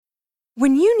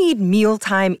When you need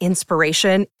mealtime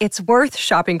inspiration, it's worth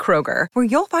shopping Kroger, where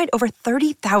you'll find over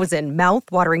 30,000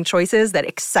 mouth-watering choices that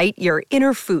excite your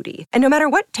inner foodie. And no matter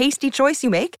what tasty choice you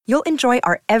make, you'll enjoy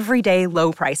our everyday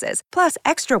low prices, plus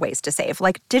extra ways to save,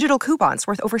 like digital coupons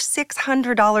worth over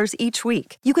 $600 each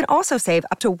week. You can also save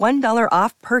up to $1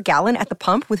 off per gallon at the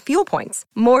pump with fuel points.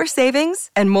 More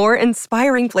savings and more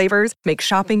inspiring flavors make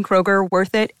shopping Kroger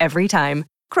worth it every time.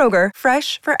 Kroger,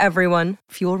 fresh for everyone.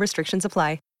 Fuel restrictions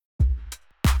apply.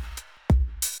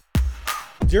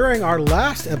 During our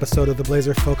last episode of the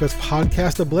Blazer Focus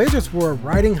podcast, the Blazers were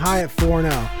riding high at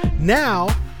 4-0. Now,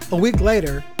 a week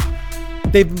later,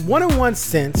 they've 1-1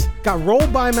 since, got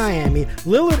rolled by Miami.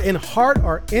 Lillard and Hart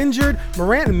are injured.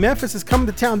 Morant and Memphis is coming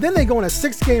to town. Then they go on a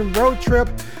 6-game road trip.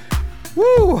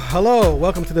 Woo! Hello,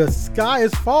 welcome to the Sky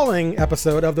is Falling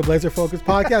episode of the Blazer Focus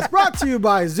podcast, brought to you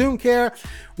by Zoom Care,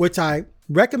 which I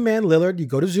recommend Lillard, you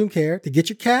go to Zoom Care to get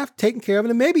your calf taken care of,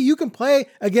 and then maybe you can play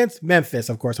against Memphis.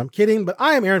 Of course, I'm kidding, but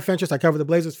I am Aaron Fentress. I cover the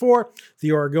Blazers for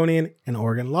The Oregonian and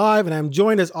Oregon Live, and I'm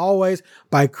joined as always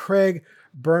by Craig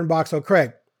Birnbach. So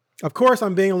Craig, of course,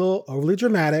 I'm being a little overly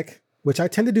dramatic, which I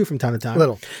tend to do from time to time.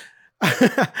 Little.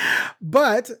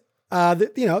 But,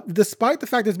 despite the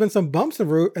fact there's been some bumps in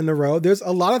the road, there's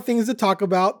a lot of things to talk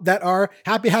about that are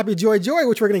happy, happy, joy, joy,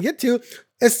 which we're going to get to,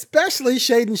 especially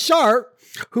Shaedon Sharpe,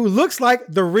 who looks like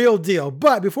the real deal.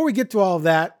 But before we get to all of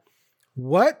that,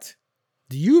 what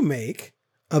do you make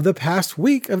of the past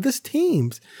week of this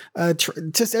team's,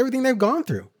 just everything they've gone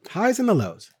through, highs and the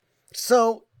lows?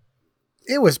 So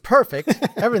it was perfect.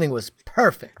 Everything was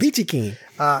perfect. Peachy Keen.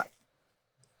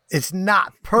 It's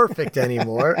not perfect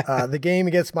anymore. The game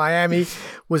against Miami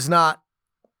was not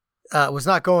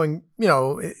going,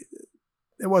 it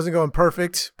wasn't going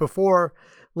perfect before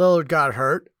Lillard got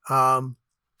hurt.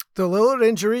 The Lillard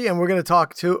injury, and we're going to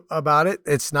talk about it,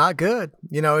 it's not good.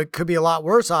 It could be a lot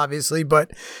worse, obviously,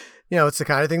 but, it's the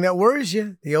kind of thing that worries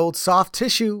you. The old soft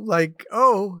tissue,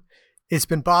 it's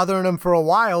been bothering him for a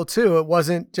while, too. It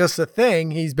wasn't just a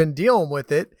thing. He's been dealing with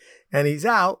it, and he's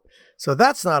out. So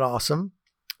that's not awesome.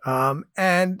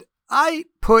 And I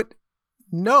put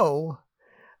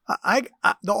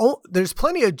there's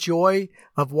plenty of joy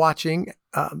of watching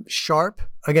Sharpe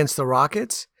against the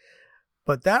Rockets,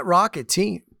 but that Rocket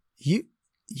team,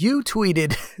 you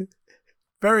tweeted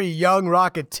very young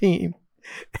Rocket team,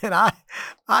 and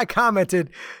I commented,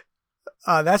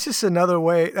 that's just another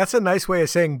way. That's a nice way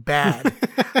of saying bad.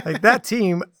 Like that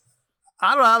team,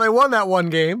 I don't know how they won that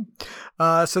one game.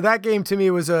 So that game to me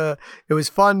it was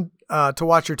fun to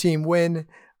watch your team win,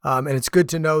 and it's good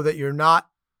to know that you're not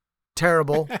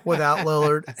terrible without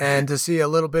Lillard and to see a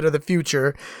little bit of the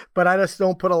future. But I just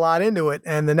don't put a lot into it.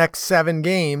 And the next 7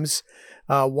 games.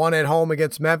 1 at home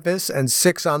against Memphis and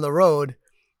 6 on the road,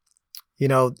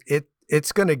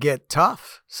 it's going to get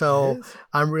tough. So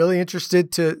I'm really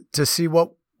interested to see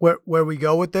where we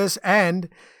go with this and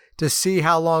to see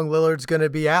how long Lillard's going to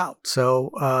be out.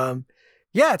 So,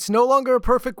 it's no longer a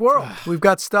perfect world. We've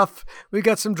got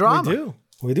some drama.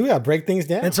 We do. Gotta break things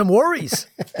down. And some worries.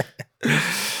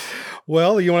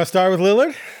 Well, you want to start with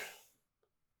Lillard?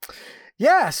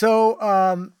 Yeah.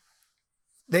 So,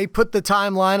 they put the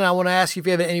timeline, and I want to ask you if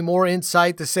you have any more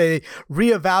insight to say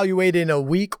reevaluate in a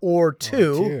week or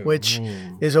two, which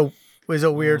is a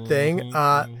weird thing.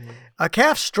 A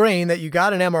calf strain that you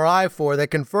got an MRI for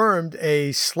that confirmed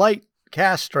a slight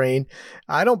calf strain.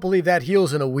 I don't believe that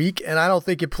heals in a week, and I don't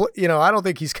think I don't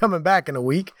think he's coming back in a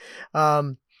week.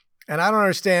 And I don't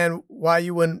understand why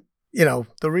you wouldn't, the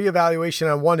reevaluation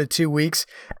on 1 to 2 weeks.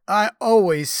 I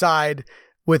always side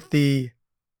with the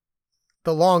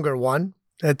longer one.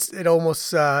 It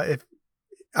almost you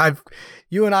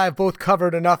and I have both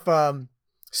covered enough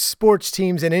sports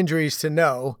teams and injuries to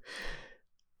know.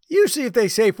 Usually, if they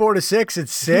say 4 to 6,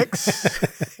 it's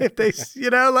 6. If they,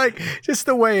 just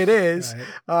the way it is.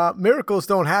 Right. Miracles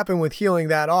don't happen with healing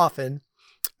that often.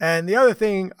 And the other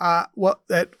thing,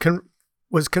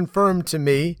 was confirmed to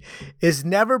me is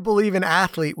never believe an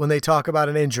athlete when they talk about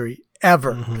an injury.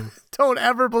 Ever. Mm-hmm. Don't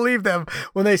ever believe them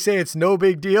when they say it's no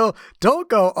big deal. Don't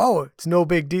go, oh, it's no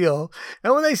big deal.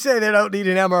 And when they say they don't need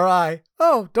an MRI,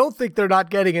 don't think they're not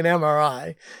getting an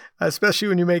MRI, especially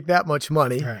when you make that much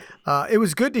money. Right. It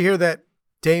was good to hear that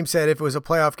Dame said if it was a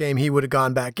playoff game, he would have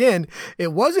gone back in.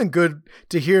 It wasn't good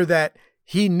to hear that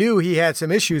he knew he had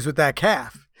some issues with that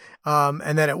calf,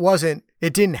 and that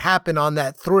it didn't happen on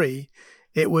that 3.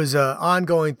 It was an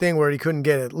ongoing thing where he couldn't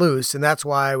get it loose. And that's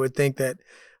why I would think that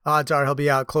odds are he'll be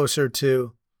out closer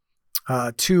to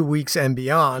 2 weeks and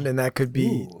beyond, and that could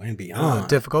be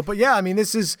difficult. But yeah, I mean,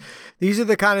 these are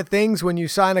the kind of things when you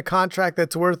sign a contract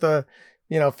that's worth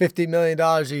 $50 million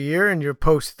a year and you're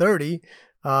post 30.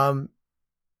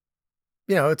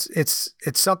 it's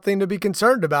something to be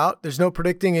concerned about. There's no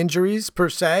predicting injuries per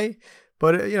se,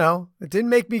 but it didn't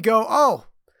make me go, oh,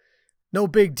 no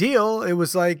big deal. It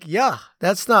was like, yeah,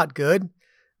 that's not good.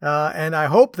 And I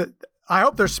hope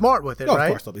they're smart with it, right? Of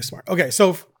course they'll be smart. Okay,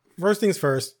 so first things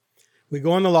first, we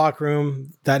go in the locker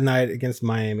room that night against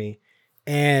Miami,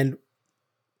 and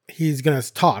he's going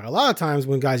to talk. A lot of times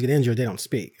when guys get injured, they don't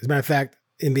speak. As a matter of fact,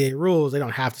 NBA rules, they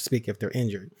don't have to speak if they're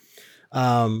injured.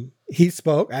 He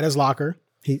spoke at his locker.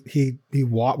 He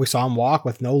walked. We saw him walk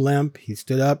with no limp. He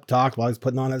stood up, talked while he was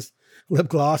putting on his lip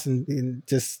gloss, and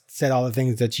just said all the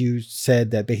things that you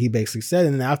said that he basically said.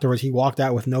 And then afterwards, he walked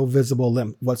out with no visible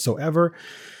limp whatsoever.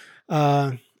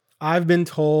 I've been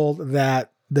told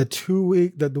that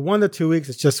the 1 to 2 weeks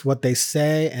is just what they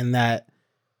say, and that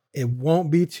it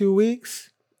won't be 2 weeks.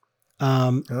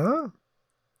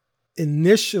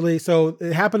 Initially, so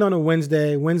it happened on a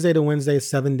Wednesday to Wednesday,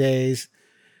 7 days.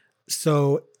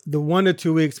 So the 1 to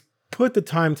 2 weeks put the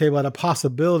timetable at a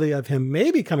possibility of him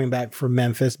maybe coming back for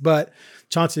Memphis, but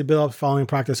Chauncey Billups, following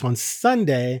practice on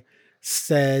Sunday,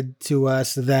 said to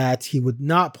us that he would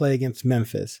not play against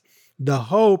Memphis. The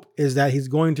hope is that he's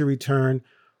going to return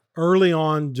early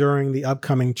on during the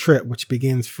upcoming trip, which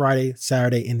begins Friday,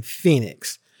 Saturday in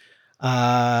Phoenix.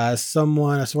 A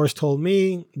source told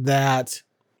me that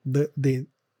the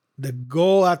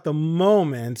goal at the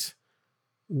moment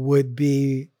would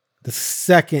be the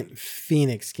second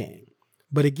Phoenix game.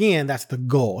 But again, that's the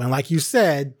goal. And like you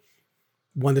said,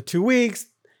 1 to 2 weeks,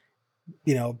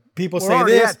 people We're say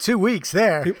this. At 2 weeks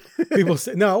there. People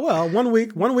say, no, well, 1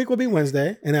 week will be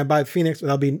Wednesday. And then by Phoenix,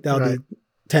 that'll be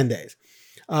 10 days.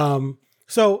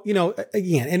 So,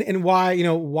 again, and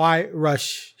why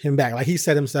rush him back? Like he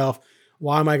said himself,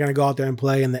 why am I going to go out there and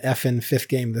play in the effing 5th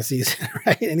game of the season?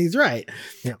 Right. And he's right.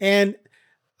 Yeah. And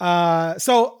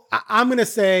so I'm going to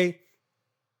say,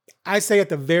 I say at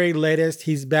the very latest,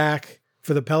 he's back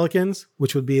for the Pelicans,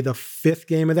 which would be the 5th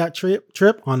game of that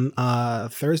trip on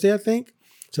Thursday, I think.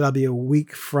 So that'll be a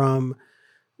week from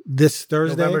this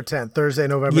Thursday. November 10th. Thursday,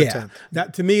 November 10th.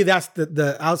 That, to me, that's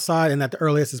the outside, and that the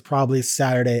earliest is probably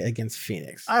Saturday against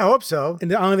Phoenix. I hope so.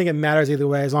 And I don't think it matters either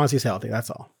way, as long as he's healthy.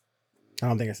 That's all. I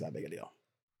don't think it's that big a deal.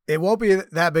 It won't be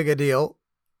that big a deal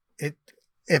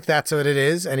if that's what it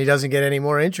is, and he doesn't get any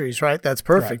more injuries, right? That's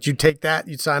perfect. Right. You take that,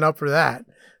 you sign up for that.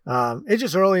 It's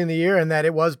just early in the year, and that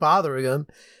it was bothering him.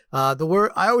 I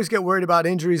always get worried about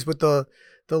injuries with the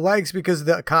legs because of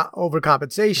the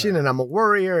overcompensation, right. And I'm a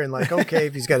worrier, and like, okay,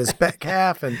 if he's got his back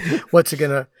half, and what's it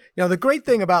gonna? The great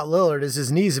thing about Lillard is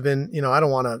his knees have been. I don't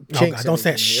want to jinx don't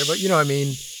say it here, but you know what I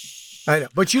mean. I know,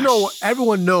 but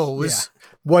everyone knows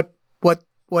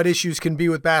what issues can be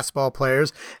with basketball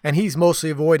players, and he's mostly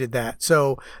avoided that.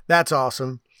 So that's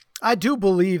awesome. I do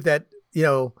believe that,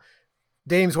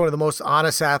 Dame's one of the most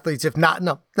honest athletes, if not,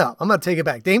 no, I'm going to take it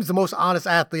back. Dame's the most honest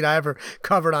athlete I ever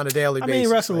covered on a daily basis. I mean,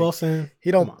 Russell Wilson.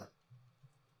 He don't. Well,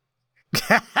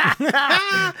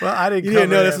 I didn't. You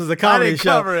didn't know this was a comedy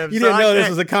show. You didn't know this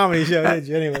was a comedy show, did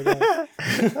you? Anyway.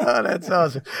 Oh, that's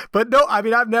awesome. But no,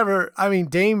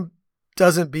 Dame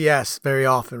doesn't BS very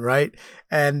often, right?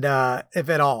 And if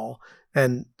at all.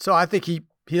 And so I think he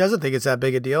doesn't think it's that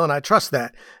big a deal, and I trust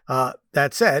that.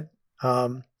 That said,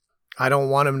 I don't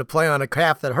want him to play on a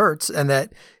calf that hurts and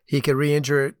that he could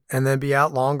re-injure it and then be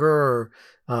out longer, or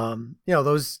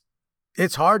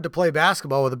it's hard to play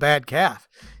basketball with a bad calf.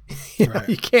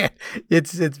 You can't.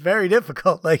 It's very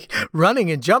difficult. Like running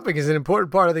and jumping is an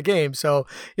important part of the game. So,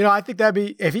 I think that'd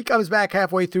be, if he comes back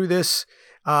halfway through this,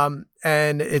 and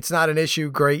it's not an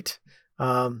issue, great.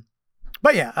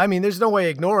 But yeah, there's no way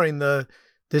ignoring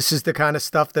this is the kind of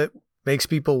stuff that makes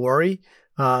people worry,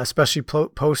 especially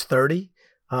post 30.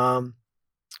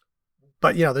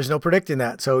 But there's no predicting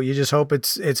that. So you just hope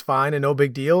it's fine and no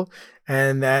big deal.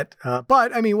 And that,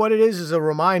 but what it is a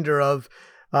reminder of,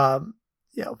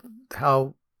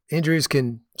 how injuries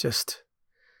can just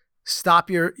stop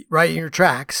you right in your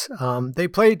tracks. They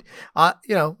played,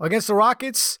 against the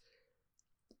Rockets.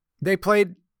 They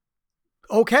played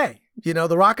okay.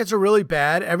 The Rockets are really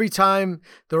bad. Every time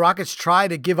the Rockets try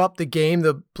to give up the game,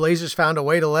 the Blazers found a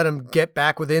way to let them get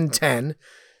back within 10.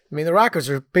 The Rockets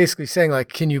are basically saying,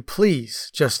 like, can you please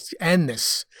just end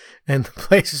this? And the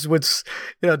Blazers would,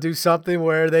 do something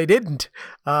where they didn't.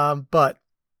 But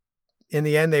in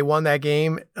the end, they won that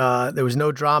game. There was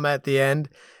no drama at the end.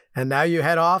 And now you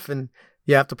head off and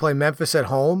you have to play Memphis at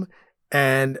home.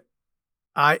 And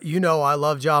I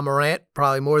love Ja Morant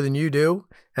probably more than you do.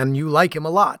 And you like him a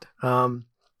lot. I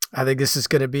think this is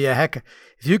going to be if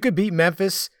you could beat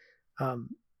Memphis,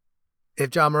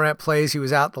 if Ja Morant plays, he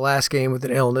was out the last game with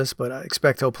an illness, but I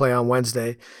expect he'll play on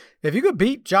Wednesday. if you could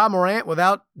beat Ja Morant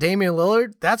without Damian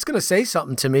Lillard, that's going to say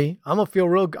something to me. I'm going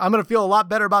to feel a lot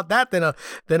better about that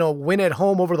than a win at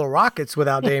home over the Rockets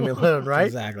without Damian Lillard, right?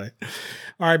 Exactly.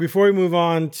 All right, before we move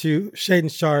on to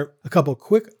Shaedon Sharpe, a couple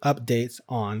quick updates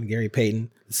on Gary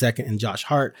Payton II and Josh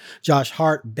Hart. Josh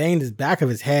Hart banged his back of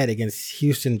his head against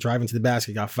Houston driving to the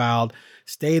basket, got fouled,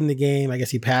 stayed in the game. I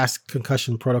guess he passed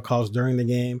concussion protocols during the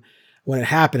game. When it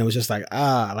happened, it was just like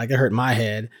it hurt my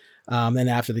head. Then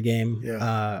after the game,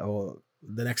 the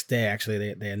next day,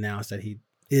 actually, they announced that he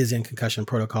is in concussion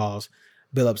protocols.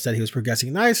 Billups said he was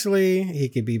progressing nicely. He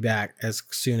could be back as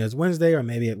soon as Wednesday, or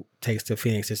maybe it takes to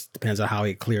Phoenix. It depends on how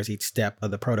he clears each step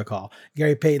of the protocol.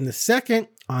 Gary Payton II,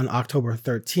 on October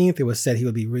 13th, it was said he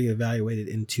would be reevaluated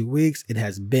in 2 weeks. It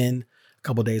has been a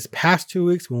couple days past 2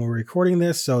 weeks when we're recording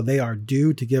this, so they are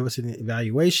due to give us an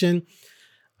evaluation.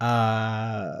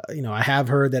 I have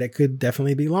heard that it could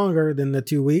definitely be longer than the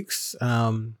 2 weeks,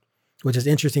 which is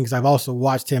interesting because I've also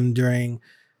watched him during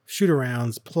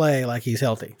shoot-arounds play like he's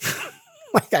healthy.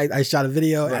 Like I shot a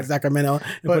video at Sacramento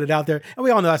and put it out there. And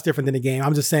we all know that's different than the game.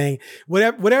 I'm just saying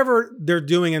whatever they're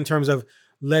doing in terms of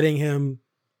letting him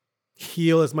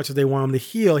heal as much as they want him to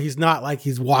heal, he's not like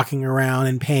he's walking around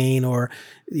in pain or,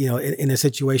 in a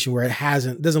situation where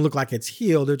doesn't look like it's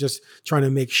healed. They're just trying to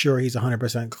make sure he's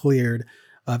 100% cleared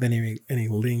of any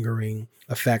lingering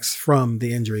effects from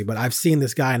the injury. But I've seen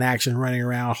this guy in action running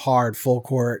around hard, full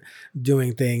court,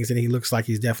 doing things, and he looks like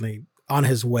he's definitely on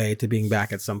his way to being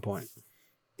back at some point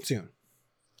soon.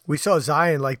 We saw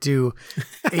Zion do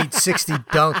 860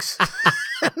 dunks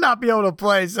and not be able to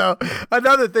play. So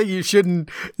another thing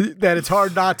that it's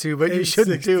hard not to, but you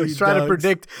shouldn't do is try to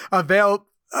predict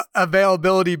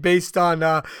availability based on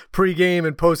pregame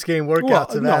and postgame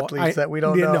workouts of athletes that we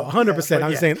don't know. No, 100%.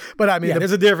 I'm saying, but I mean,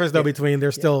 there's a difference though between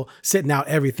they're still sitting out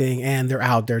everything and they're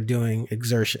out there doing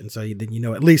exertion. So then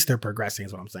at least they're progressing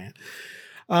is what I'm saying.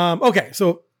 Okay,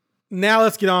 so now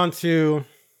let's get on to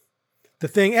the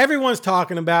thing everyone's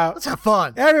talking about. Let's have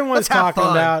fun. Everyone's talking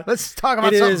about. Let's talk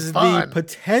about something fun. It is the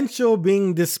potential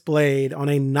being displayed on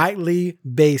a nightly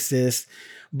basis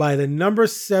by the number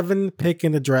 7 pick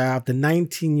in the draft, the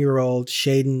 19-year-old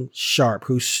Shaedon Sharpe,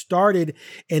 who started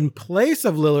in place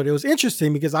of Lillard. It was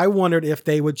interesting because I wondered if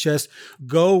they would just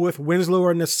go with Winslow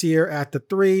or Nasir at the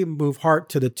 3, move Hart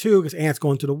to the 2 because Ant's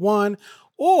going to the 1,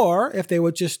 or if they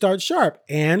would just start Sharpe.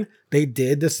 And they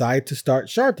did decide to start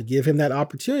Sharpe to give him that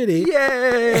opportunity.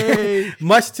 Yay!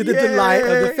 Much to the delight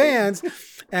of the fans.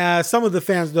 Some of the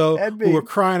fans, though, who were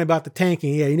crying about the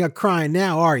tanking. Yeah, you're not crying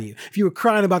now, are you? If you were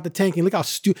crying about the tanking, think how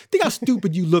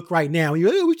stupid you look right now.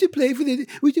 You're like, we should play for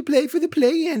the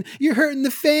play-in. You're hurting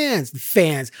the fans. The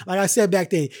fans, like I said back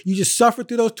then, you just suffered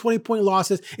through those 20-point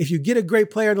losses. If you get a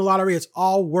great player in the lottery, it's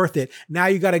all worth it. Now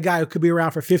you got a guy who could be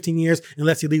around for 15 years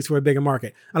unless he leaves for a bigger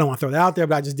market. I don't want to throw that out there,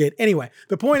 but I just did. Anyway,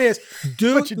 the point is,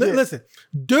 dude, listen,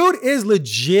 dude is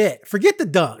legit. Forget the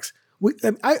dunks.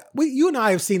 You and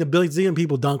I have seen a billion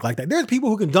people dunk like that. There's people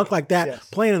who can dunk like that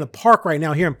playing in the park right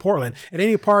now here in Portland, at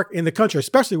any park in the country,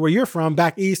 especially where you're from,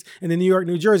 back east in the New York,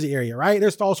 New Jersey area, right?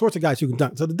 There's all sorts of guys who can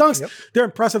dunk. So the dunks, they're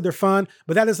impressive, they're fun,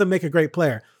 but that doesn't make a great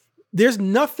player. There's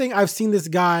nothing I've seen this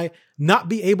guy not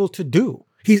be able to do.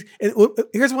 Here's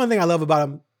one thing I love about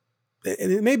him,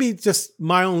 and it may be just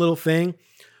my own little thing,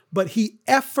 but he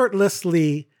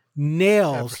effortlessly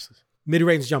nails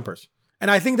mid-range jumpers. And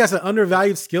I think that's an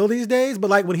undervalued skill these days.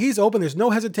 But when he's open, there's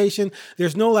no hesitation.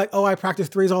 There's no I practice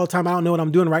threes all the time. I don't know what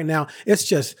I'm doing right now. It's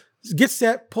just get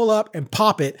set, pull up, and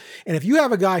pop it. And if you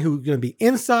have a guy who's going to be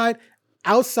inside,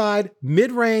 outside,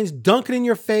 mid-range, dunking in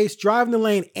your face, driving the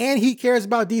lane, and he cares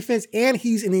about defense, and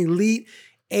he's an elite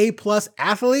A+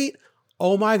 athlete,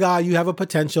 oh my God, you have a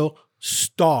potential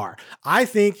star. I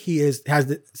think he has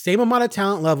the same amount of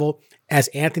talent level as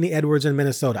Anthony Edwards in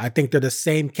Minnesota. I think they're the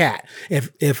same cat.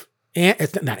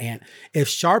 If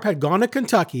Sharpe had gone to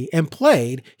Kentucky and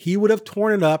played, he would have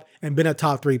torn it up and been a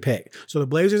top 3 pick. So the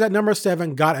Blazers at number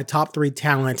 7 got a top 3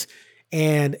 talent.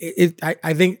 And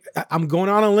I think I'm going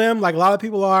on a limb like a lot of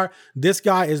people are. This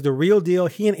guy is the real deal.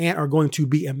 He and Ant are going to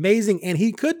be amazing. And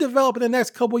he could develop in the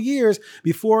next couple years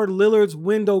before Lillard's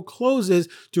window closes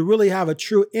to really have a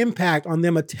true impact on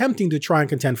them attempting to try and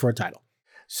contend for a title.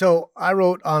 So I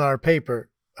wrote on our paper,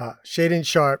 Shaedon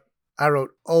Sharpe, I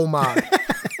wrote, oh my.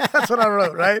 That's what I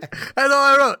wrote, right? I know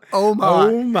I wrote, oh my.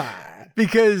 Oh my.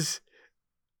 Because,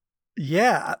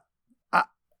 my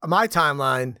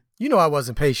timeline, I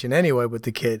wasn't patient anyway with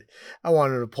the kid. I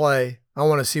wanted to play. I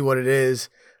want to see what it is.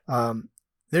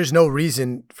 There's no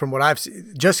reason from what I've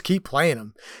seen. Just keep playing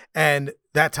him. And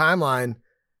that timeline,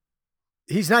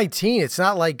 he's 19. It's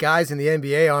not like guys in the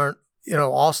NBA aren't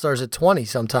all-stars at 20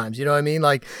 sometimes. You know what I mean?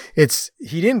 Like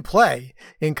he didn't play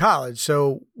in college,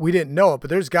 so we didn't know it. But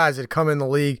there's guys that come in the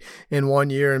league in 1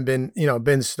 year and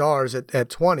been stars at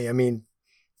 20. I mean,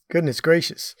 goodness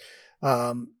gracious.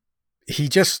 He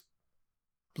just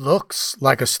looks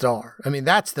like a star. I mean,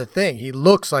 that's the thing. He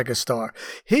looks like a star.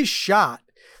 His shot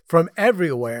from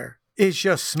everywhere is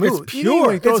just smooth. It's pure.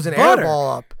 When he throws an air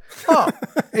ball up. Oh,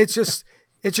 it's just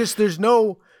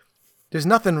there's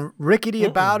nothing rickety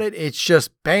about it. It's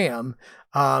just bam.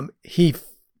 When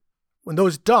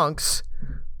those dunks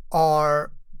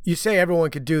are, you say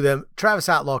everyone could do them. Travis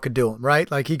Outlaw could do them,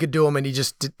 right? Like he could do them, and he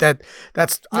just did that.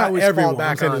 That's not everyone.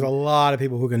 I'm saying there's a lot of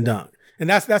people who can dunk, and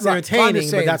that's right,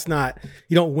 entertaining. But that's not.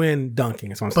 You don't win dunking.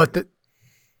 That's what I'm saying.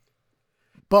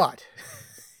 But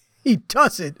he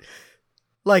does it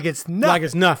like it's nothing. Like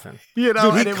it's nothing. You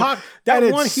know, dude, he cocked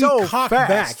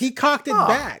back. He cocked it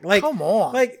back. Like, come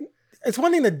on. Like, it's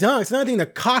one thing to dunk. It's another thing to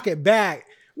cock it back.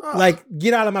 Like,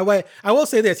 get out of my way. I will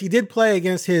say this. He did play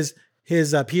against his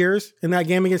peers in that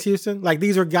game against Houston. Like,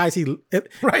 these are guys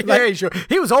right, like, sure.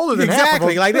 He was older than half of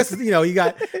them. Like, this is, you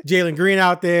got Jalen Green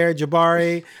out there,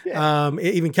 Jabari,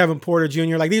 even Kevin Porter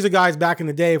Jr. Like, these are guys back in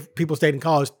the day, people stayed in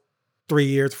college 3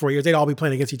 years, 4 years, they'd all be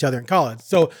playing against each other in college.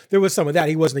 So there was some of that.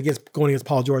 He wasn't going against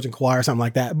Paul George and Kawhi or something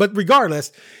like that. But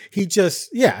regardless, he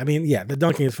just, the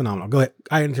dunking is phenomenal. Go ahead.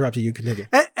 I interrupted you. Continue.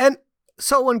 And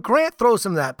so when Grant throws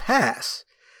him that pass,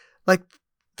 like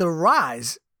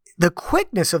the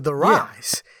quickness of the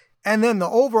rise, and then the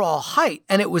overall height,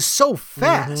 and it was so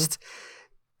fast,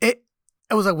 it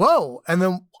was like, whoa. And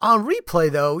then on replay,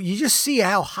 though, you just see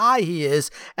how high he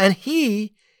is, and he's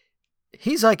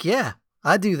like, yeah,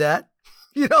 I do that.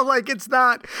 Like it's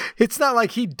not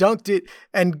like he dunked it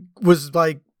and was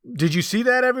like, did you see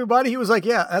that, everybody? He was like,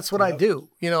 yeah, that's what I do.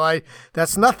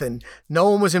 That's nothing. No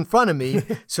one was in front of me.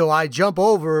 So I jump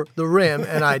over the rim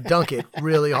and I dunk it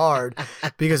really hard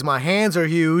because my hands are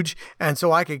huge. And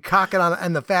so I could cock it on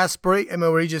and the fast break. I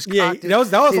mean, where he just cocked that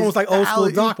was almost like old school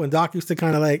Doc when Doc used to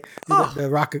kind of like the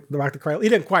rock the cradle. He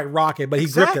didn't quite rock it, but he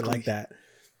gripped it like that.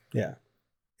 Yeah.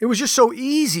 It was just so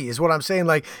easy is what I'm saying.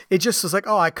 Like, it just was like,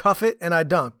 oh, I cuff it and I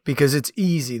dunk because it's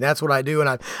easy. That's what I do.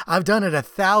 And I've done it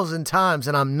 1,000 times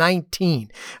and I'm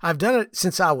 19. I've done it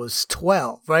since I was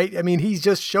 12, right? I mean, he's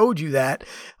just showed you that.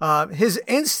 His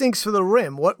instincts for the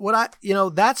rim,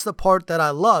 that's the part that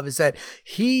I love is that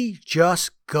he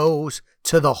just goes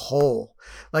to the hole.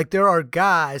 Like there are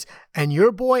guys, and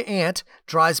your boy Ant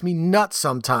drives me nuts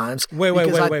sometimes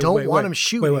because I don't want him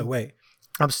shooting. Wait.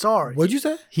 I'm sorry. What'd you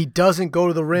say? He doesn't go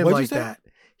to the rim like that.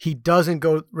 He doesn't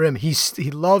go to the rim. He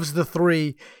loves the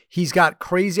three. He's got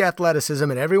crazy athleticism,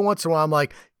 and every once in a while, I'm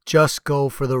like, just go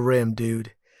for the rim,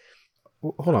 dude.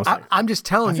 Hold on a second. I'm just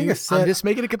telling you. I'm just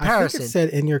making a comparison. I think it said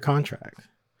in your contract,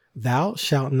 thou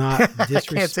shalt not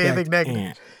disrespect. I can't say anything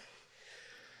negative.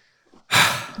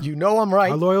 You know I'm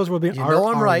right. Our lawyers will be. Our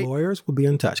lawyers will be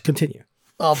in touch. Continue.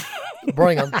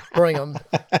 Bring them.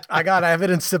 I got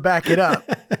evidence to back it up.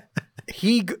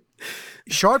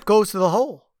 Sharpe goes to the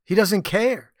hole. He doesn't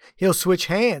care. He'll switch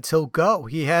hands. He'll go.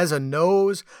 He has a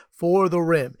nose for the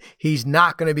rim. He's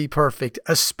not going to be perfect,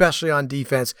 especially on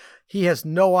defense. He has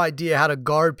no idea how to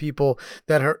guard people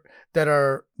that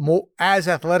are more as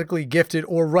athletically gifted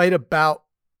or right about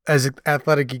as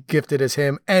athletically gifted as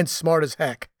him and smart as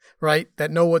heck, right?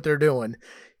 That know what they're doing.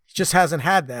 He just hasn't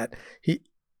had that.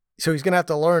 So he's going to have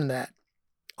to learn that.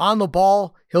 On the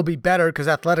ball, he'll be better because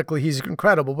athletically he's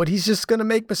incredible, but he's just going to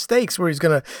make mistakes where he's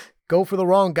going to go for the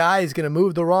wrong guy. He's going to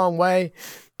move the wrong way.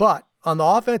 But on the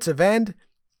offensive end,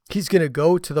 he's going to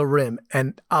go to the rim.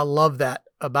 And I love that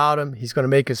about him. He's going to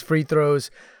make his free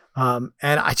throws. And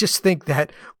I just think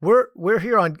that we're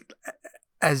here on,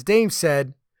 as Dame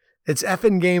said, it's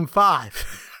effing game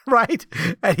 5. Right?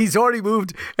 And he's already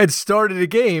moved and started a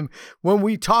game. When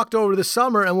we talked over the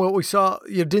summer and what we saw,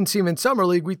 didn't see him in Summer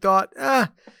League, we thought,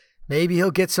 maybe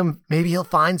he'll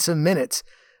find some minutes.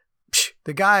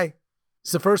 The guy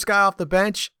is the first guy off the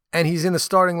bench and he's in the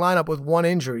starting lineup with one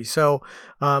injury. So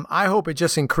I hope it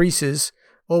just increases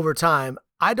over time.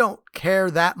 I don't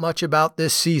care that much about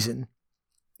this season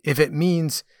if it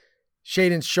means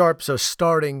Shaedon Sharpe's a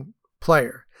starting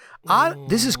player.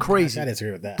 This is crazy. I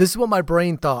disagree with that. This is what my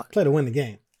brain thought. Play to win the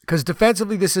game. Because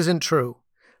defensively, this isn't true.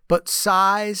 But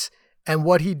size and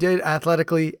what he did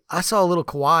athletically, I saw a little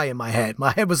Kawhi in my head.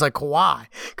 My head was like Kawhi.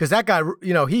 Because that guy,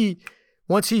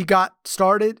 once he got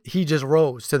started, he just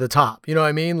rose to the top. You know what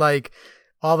I mean? Like,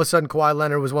 all of a sudden, Kawhi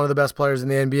Leonard was one of the best players in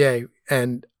the NBA.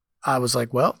 And I was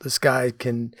like, well, this guy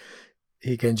can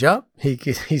jump. He's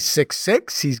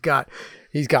 6'6". He's got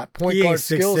He's got point He ain't guard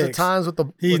skills 6'6". at times with the.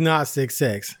 He's not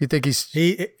 6'6". You think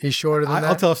he's shorter than that?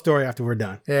 I'll tell a story after we're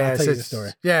done. Yeah, I'll tell you the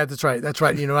story. Yeah, that's right. That's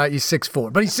right. You know, right? He's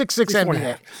 6'4", but he's 6'6"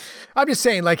 NBA. I'm just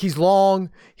saying, like, he's long.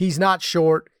 He's not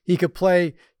short. He could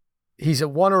play. He's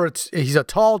a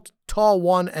tall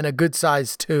one and a good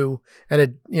size 2.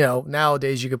 And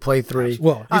nowadays you could play 3.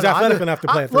 Well, he's athletic enough to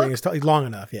play 3. He's long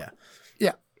enough. Yeah.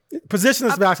 Yeah.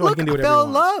 Positionless basketball, he can do whatever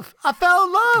he wants. I fell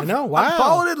in love. I know. Wow. I'm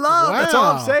falling in love. Wow. That's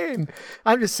all I'm saying.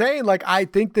 I'm just saying, like, I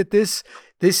think that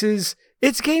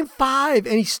it's game 5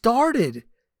 and he started.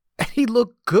 And he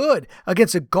looked good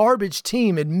against a garbage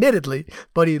team, admittedly,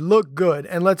 but he looked good.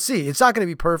 And let's see, it's not going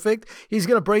to be perfect. He's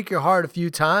going to break your heart a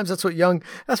few times. That's what young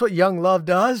love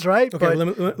does, right? Okay, let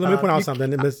me point out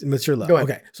something, Mr. Love.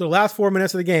 Okay, so the last 4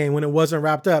 minutes of the game, when it wasn't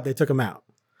wrapped up, they took him out.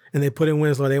 And they put in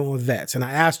Winslow, they went with vets. And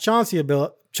I asked Chauncey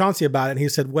about it, and he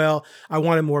said, well, I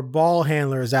wanted more ball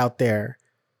handlers out there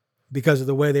because of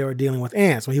the way they were dealing with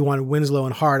Ant. So he wanted Winslow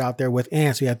and Hart out there with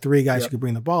Ant. So he had 3 guys who could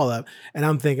bring the ball up. And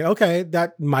I'm thinking, okay,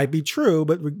 that might be true,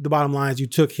 but the bottom line is you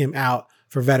took him out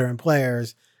for veteran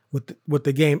players with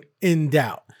the game in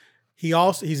doubt.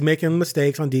 He's making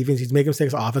mistakes on defense. He's making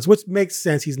mistakes on offense, which makes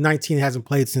sense. He's 19, hasn't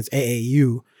played since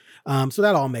AAU. So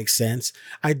that all makes sense.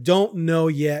 I don't know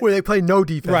yet. Where they play no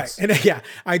defense. Right. And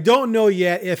I don't know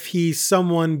yet if he's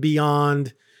someone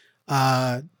beyond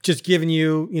just giving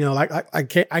you, like I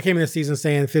came in the season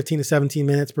saying 15 to 17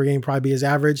 minutes per game probably be his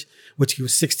average, which he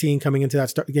was 16 coming into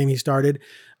that game he started.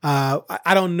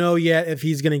 I don't know yet if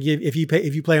he's going to give, if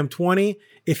you play him 20,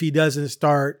 if he doesn't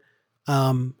start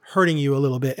hurting you a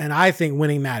little bit. And I think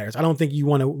winning matters. I don't think you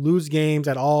want to lose games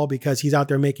at all because he's out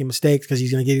there making mistakes because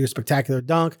he's going to give you a spectacular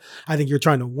dunk. I think you're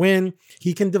trying to win.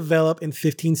 He can develop in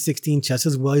 15, 16 just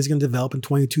as well. He's going to develop in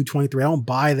 22, 23. I don't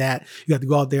buy that. You have to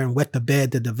go out there and wet the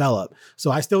bed to develop. So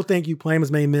I still think you play him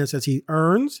as many minutes as he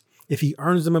earns. If he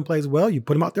earns them and plays well, you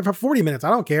put him out there for 40 minutes. I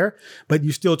don't care, but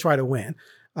you still try to win.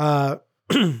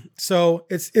 So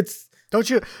it's, Don't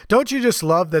you just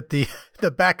love that the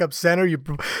backup center, you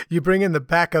bring in the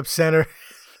backup center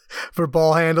for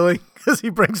ball handling because he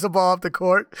brings the ball up the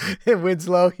court and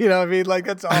Winslow, you know what I mean? Like,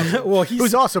 that's awesome. Well,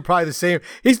 he's also probably the same.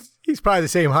 He's probably the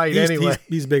same height anyway.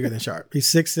 He's bigger than Sharpe. He's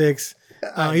 6'6".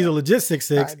 He's a legit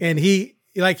 6'6". And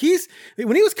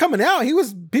when he was coming out,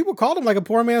 people called him like a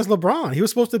poor man's LeBron. He was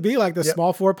supposed to be like the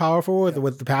small forward, power forward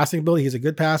with the passing ability. He's a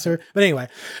good passer. But anyway,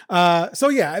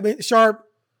 Sharpe,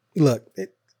 look,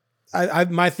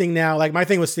 my thing now, like my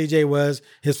thing with CJ was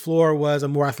his floor was a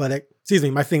more athletic. Excuse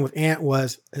me. My thing with Ant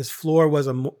was his floor was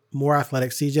a more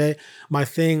athletic CJ. My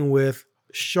thing with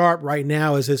Sharpe right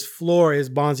now is his floor is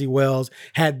Bonzi Wells.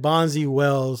 Had Bonzi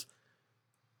Wells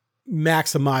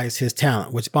maximized his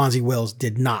talent, which Bonzi Wells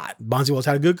did not. Bonzi Wells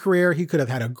had a good career. He could have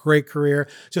had a great career,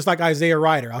 just like Isaiah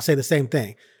Ryder. I'll say the same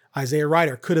thing. Isaiah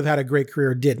Ryder could have had a great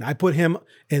career, didn't. I put him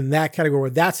in that category where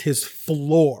that's his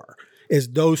floor. Is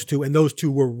those two, and those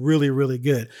two were really, really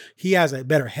good. He has a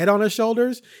better head on his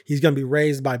shoulders. He's going to be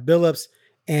raised by Billups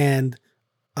and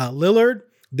Lillard.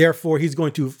 Therefore, he's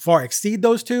going to far exceed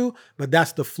those two, but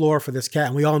that's the floor for this cat.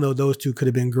 And we all know those two could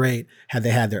have been great had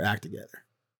they had their act together.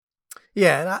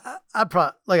 Yeah, and I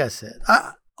probably, like I said,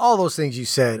 all those things you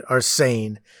said are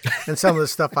sane, and some of the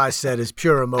stuff I said is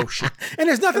pure emotion. And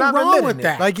there's nothing wrong with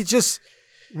that. Like, it's just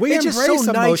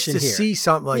so nice to see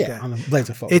something like that. On the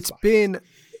Blazer Focus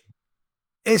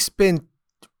It's been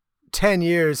 10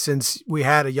 years since we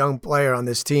had a young player on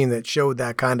this team that showed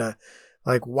that kind of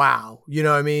like, wow, you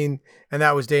know what I mean? And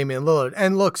that was Damian Lillard.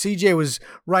 And look, CJ was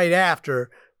right after,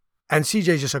 and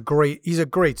CJ's just he's a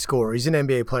great scorer. He's an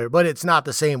NBA player, but it's not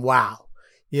the same wow.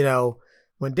 You know,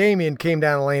 when Damian came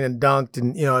down the lane and dunked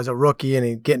and, as a rookie and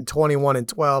he getting 21 and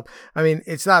 12, I mean,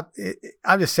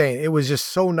 I'm just saying, it was just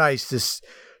so nice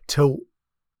to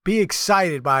be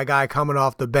excited by a guy coming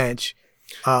off the bench.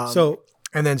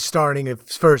 And then starting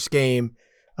his first game.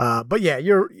 But yeah,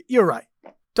 you're right.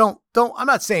 I'm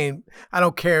not saying I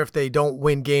don't care if they don't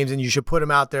win games and you should put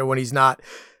him out there when he's not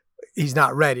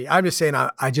ready. I'm just saying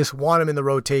I just want him in the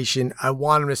rotation. I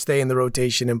want him to stay in the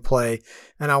rotation and play.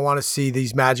 And I want to see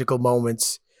these magical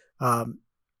moments, in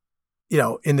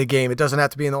the game. It doesn't have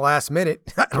to be in the last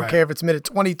minute. I don't care if it's minute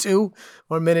 22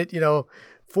 or minute,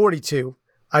 42.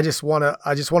 I just want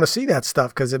to see that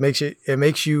stuff because it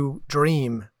makes you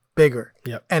dream bigger.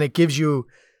 Yep. And it gives you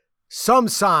some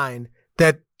sign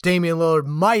that Damian Lillard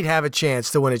might have a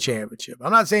chance to win a championship.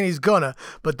 I'm not saying he's gonna,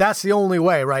 but that's the only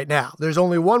way right now. There's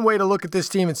only one way to look at this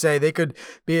team and say they could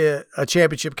be a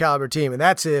championship caliber team, and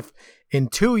that's if in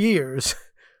 2 years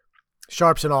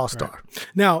Sharpe's an all-star. Right.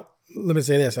 Now, let me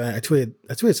say this. I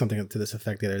tweeted something to this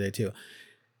effect the other day too.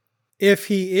 If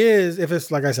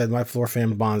it's like I said, my floor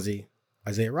fan Bonzi,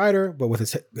 Isaiah Ryder, but with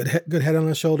his good head on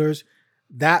his shoulders.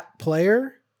 That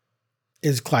player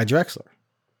is Clyde Drexler.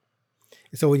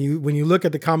 So when you look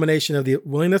at the combination of the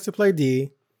willingness to play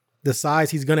D, the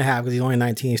size he's going to have because he's only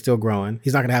 19, he's still growing.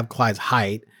 He's not going to have Clyde's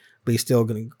height, but he's still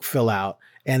going to fill out.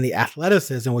 And the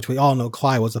athleticism, which we all know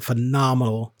Clyde was a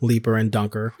phenomenal leaper and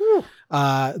dunker,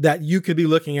 that you could be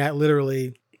looking at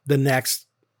literally the next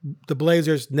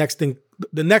closest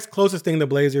thing the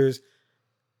Blazers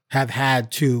have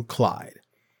had to Clyde.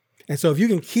 And so if you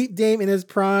can keep Dame in his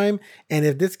prime, and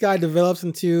if this guy develops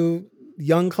into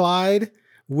young Clyde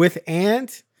with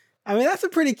Ant, I mean, that's a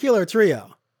pretty killer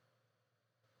trio.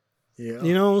 Yeah.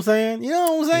 You know what I'm saying?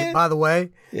 Yeah, by the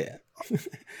way, yeah.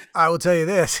 I will tell you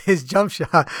this: his jump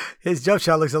shot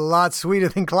looks a lot sweeter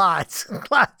than Clyde's.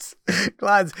 Clyde's.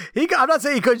 I'm not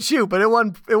saying he couldn't shoot, but it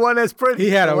wasn't as pretty. He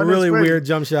had a really weird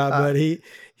jump shot, but he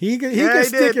could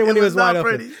stick it when he was wide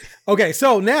open. Okay,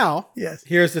 so now,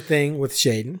 here's the thing with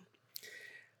Shaedon.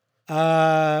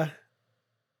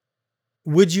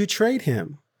 Would you trade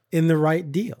him in the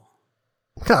right deal?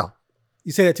 No.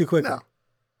 You say that too quickly. No.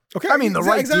 Okay, I mean the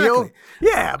right deal.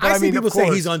 Yeah, but I mean people say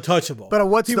he's untouchable. But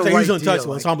what's people the say right he's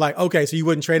untouchable? deal? So I'm like, okay, so you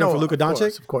wouldn't trade him for Luka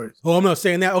Doncic? Of course. Oh, I'm not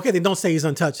saying that. Okay, then don't say he's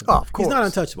untouchable. Oh, of course. He's not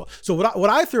untouchable. So what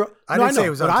I threw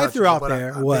out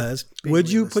there was,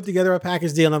 would you put together a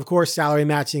package deal? And of course, salary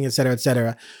matching, et cetera, et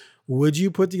cetera. Would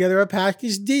you put together a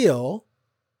package deal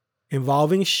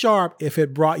involving Sharpe if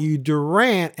it brought you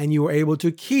Durant and you were able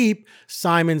to keep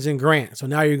Simons and Grant? So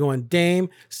now you're going Dame,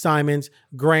 Simons,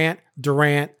 Grant,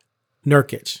 Durant,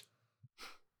 Nurkic.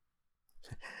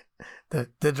 The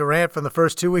Durant from the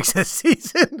first 2 weeks of the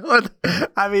season.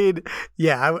 I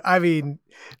mean,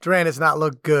 Durant has not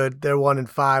looked good. They're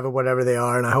 1-5 or whatever they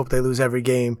are, and I hope they lose every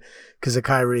game because of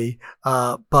Kyrie.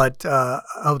 But I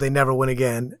hope they never win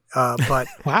again. But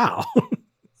wow,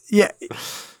 yeah,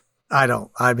 I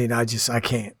don't. I mean, I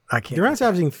can't. Durant's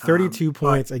averaging 32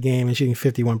 points a game and shooting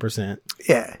 51%.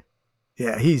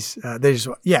 Yeah, he's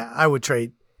I would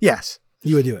trade. Yes,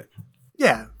 you would do it.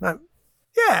 Yeah.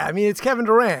 Yeah, I mean, it's Kevin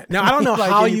Durant. Now, I don't know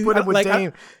how you put him with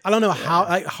Dame. I don't know how.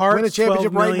 Hart's win a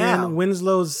championship 12 million, right now.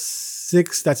 Winslow's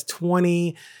 6, that's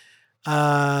 20.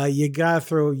 You got to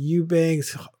throw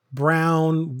Eubanks,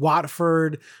 Brown,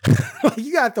 Watford.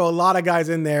 You got to throw a lot of guys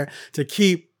in there to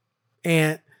keep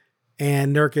Ant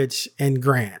and Nurkic and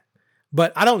Grant.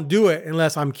 But I don't do it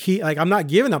unless I'm not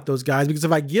giving up those guys, because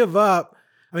if I give up,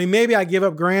 I mean, maybe I give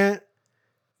up Grant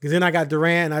because then I got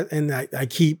Durant and I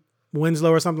keep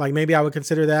Winslow or something, like maybe I would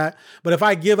consider that. But if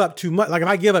I give up too much, like if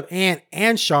I give up Ant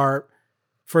and Sharpe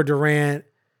for Durant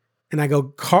and I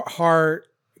go Hart,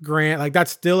 Grant, like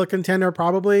that's still a contender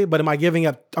probably. But I'm giving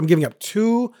up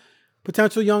 2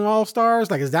 potential young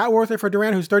all-stars. Like, is that worth it for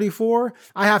Durant, who's 34?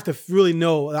 I have to really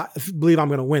believe I'm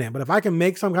going to win it. But if I can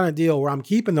make some kind of deal where I'm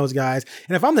keeping those guys,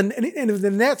 and if if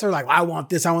the Nets are like, well, I want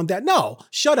this, I want that. No,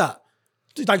 shut up.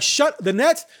 The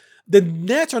Nets. The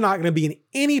Nets are not going to be in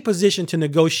any position to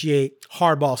negotiate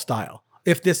hardball style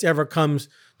if this ever comes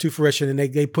to fruition and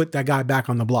they put that guy back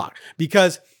on the block,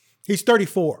 because he's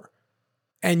 34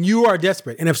 and you are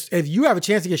desperate. And if you have a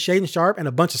chance to get Shaedon Sharpe and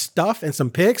a bunch of stuff and some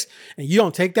picks and you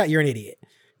don't take that, you're an idiot.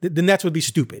 The Nets would be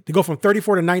stupid to go from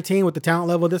 34 to 19 with the talent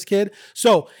level of this kid.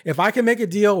 So if I can make a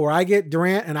deal where I get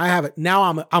Durant and I have it,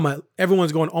 now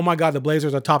everyone's going, oh my God, the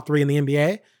Blazers are top 3 in the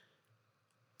NBA.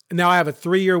 And now I have a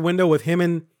 3-year window with him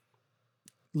and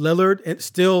Lillard. It's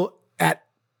still at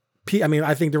P. I mean,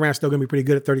 I think Durant's still going to be pretty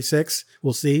good at 36.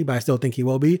 We'll see, but I still think he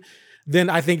will be. Then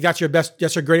I think that's your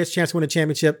greatest chance to win a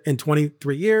championship in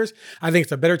 23 years. I think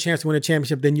it's a better chance to win a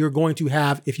championship than you're going to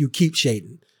have if you keep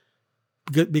Shaedon.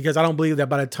 Because I don't believe that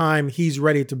by the time he's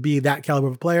ready to be that caliber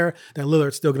of a player, that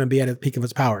Lillard's still going to be at the peak of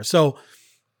his power. So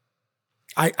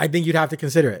I think you'd have to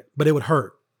consider it, but it would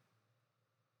hurt.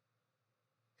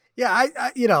 Yeah,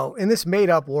 I in this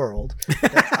made-up world,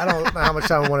 I don't know how much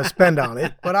time I want to spend on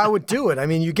it, but I would do it. I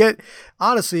mean,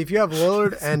 honestly, if you have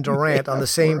Lillard and Durant on the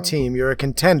same team, you're a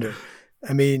contender.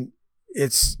 I mean,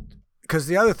 it's because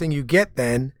the other thing you get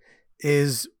then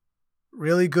is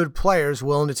really good players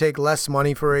willing to take less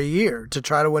money for a year to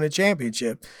try to win a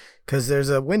championship, because there's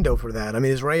a window for that. I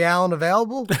mean, is Ray Allen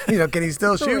available? Can he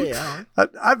still shoot?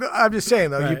 I'm just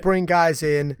saying, though, right. You bring guys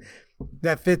in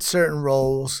that fit certain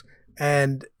roles,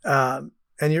 and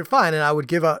you're fine. And I would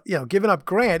giving up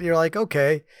Grant, you're like,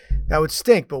 okay, that would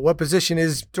stink. But what position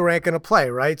is Durant going to play,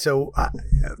 right? So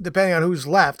depending on who's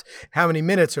left, how many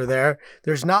minutes are there,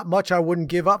 there's not much I wouldn't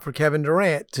give up for Kevin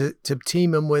Durant to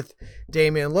team him with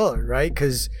Damian Lillard, right?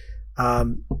 Because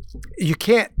you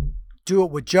can't do it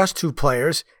with just 2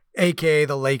 players, a.k.a.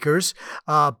 the Lakers.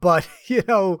 But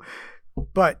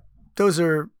those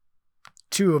are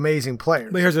two amazing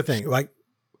players. But here's the thing, like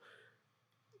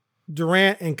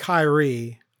Durant and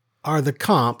Kyrie are the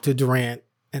comp to Durant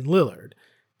and Lillard.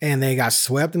 And they got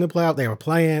swept in the playoff. They were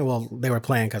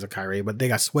playing because of Kyrie, but they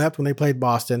got swept when they played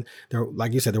Boston. They're,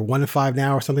 like you said, they're 1-5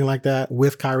 now or something like that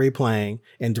with Kyrie playing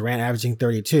and Durant averaging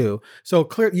 32. So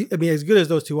clear, I mean, as good as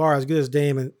those two are, as good as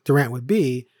Dame and Durant would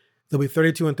be, they'll be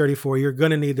 32 and 34. You're going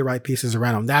to need the right pieces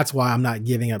around them. That's why I'm not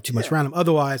giving up too much around them.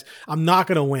 Otherwise, I'm not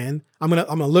going to win. I'm going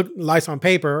to look nice on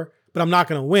paper, but I'm not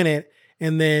going to win it.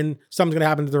 And then something's going to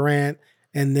happen to Durant,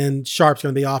 and then Sharpe's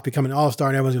going to be off, becoming an all-star,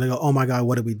 and everyone's going to go, oh my God,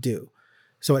 what did we do?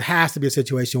 So it has to be a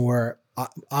situation where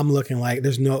I'm looking like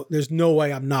there's no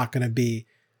way I'm not going to be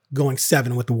going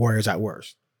 7 with the Warriors at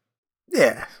worst.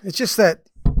 Yeah, it's just that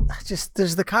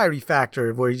there's the Kyrie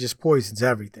factor where he just poisons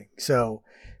everything. So,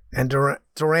 and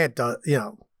Durant does,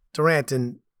 Durant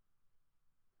and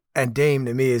Dame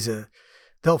to me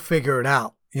they'll figure it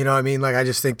out. You know what I mean? Like, I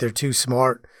just think they're too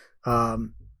smart.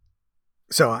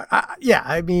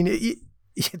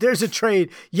 There's a trade.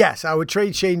 Yes, I would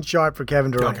trade Shaedon Sharpe for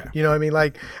Kevin Durant. Okay. You know what I mean?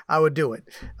 Like, I would do it.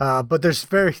 But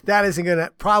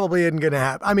that probably isn't going to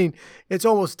happen. I mean, it's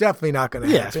almost definitely not going to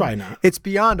happen. Yeah, it's probably not. It's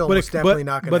beyond definitely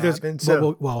not going to happen.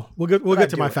 We'll get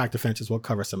to my factor fences. We'll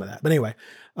cover some of that. But anyway,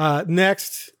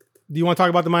 next, do you want to talk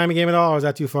about the Miami game at all, or is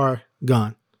that too far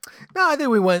gone? No, I think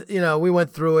we went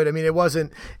through it. I mean, it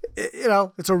wasn't,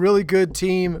 it's a really good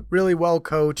team, really well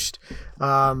coached.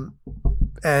 And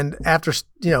after,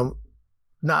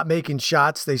 not making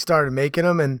shots, they started making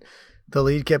them, and the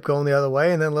lead kept going the other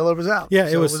way, and then Lillard was out. Yeah,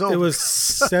 so it was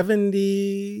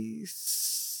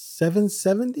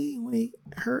 77-70 when he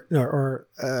hurt,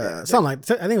 something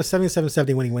like, I think it was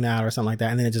 77-70 when he went out or something like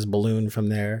that, and then it just ballooned from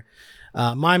there.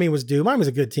 Miami was due. Miami was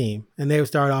a good team, and they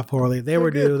started off poorly. They were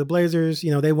due. The Blazers,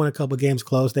 they won a couple games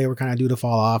close. They were kind of due to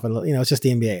fall off, and it's just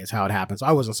the NBA. It's how it happens. So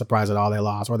I wasn't surprised at all they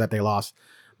lost, or that they lost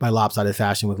by lopsided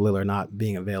fashion with Lillard not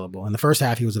being available. In the first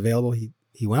half, he was available.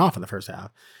 He went off in the first half.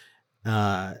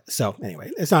 So anyway,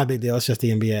 it's not a big deal. It's just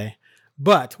the NBA.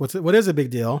 But what is a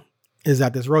big deal is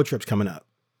that this road trip's coming up.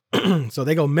 So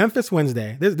they go Memphis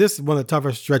Wednesday. This is one of the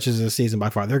toughest stretches of the season by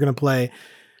far. They're going to play,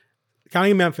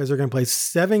 counting Memphis, they're going to play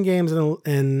 7 games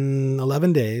in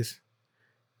 11 days.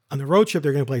 On the road trip,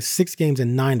 they're going to play 6 games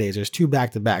in 9 days. There's 2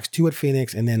 back-to-backs, 2 at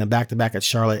Phoenix, and then a back-to-back at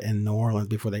Charlotte and New Orleans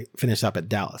before they finish up at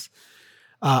Dallas.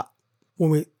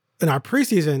 In our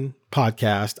preseason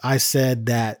podcast, I said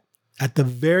that at the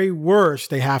very worst,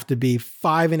 they have to be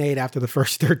 5-8 after the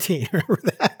first 13. Remember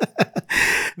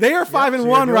that? They are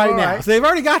 5-1 right now. So they've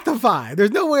already got the 5.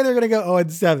 There's no way they're going to go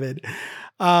 0-7.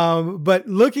 But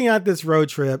looking at this road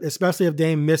trip, especially if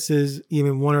Dame misses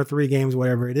even 1 or 3 games,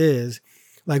 whatever it is,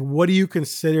 like, what do you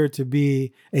consider to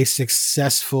be a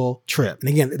successful trip? And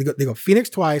again, they go Phoenix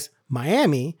twice,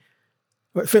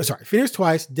 Phoenix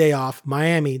twice, day off,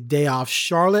 Miami, day off,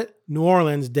 Charlotte, New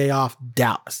Orleans, day off,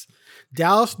 Dallas.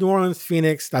 Dallas, New Orleans,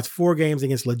 Phoenix, that's 4 games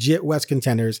against legit West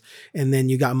contenders. And then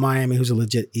you got Miami, who's a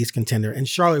legit East contender, and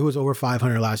Charlotte, who was over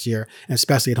 500 last year, and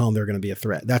especially at home, they're going to be a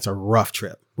threat. That's a rough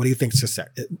trip. What do you think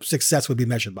success would be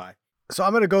measured by? So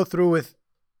I'm going to go through with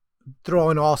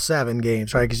throwing all 7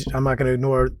 games, right? Because I'm not going to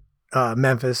ignore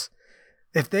Memphis.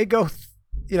 If they go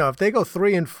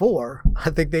 3-4, I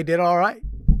think they did all right.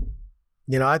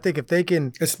 I think if they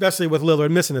can, especially with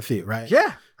Lillard missing a few, right?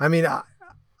 Yeah, I mean,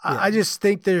 I just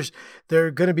think are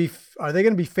they going to be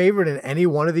favored in any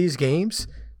one of these games?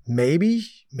 Maybe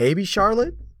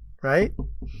Charlotte, right?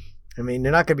 I mean,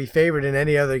 they're not going to be favored in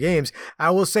any other games.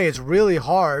 I will say it's really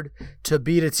hard to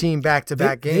beat a team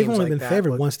back-to-back games. They've only been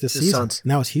favored once this season, and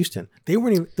that was Houston. They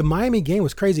weren't even, the Miami game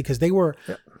was crazy because they were.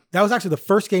 Yeah. That was actually the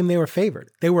first game they were favored.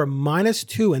 They were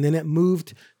 -2, and then it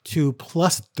moved to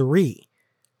 +3.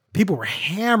 People were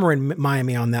hammering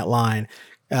Miami on that line,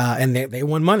 and they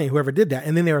won money, whoever did that.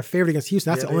 And then they were favored against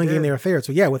Houston. That's the only game they were favored.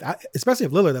 So, especially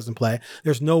if Lillard doesn't play,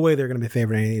 there's no way they're going to be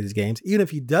favored in any of these games. Even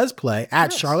if he does play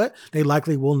at Charlotte, they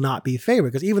likely will not be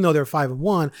favored. Because even though they're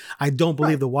 5-1, I don't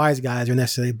believe the wise guys are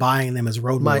necessarily buying them as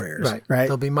road warriors. Right.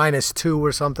 They'll be -2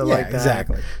 or something like that.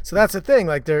 Exactly. So that's the thing.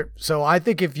 So I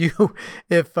think if you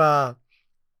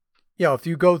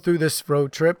go through this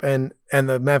road trip and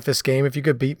the Memphis game, if you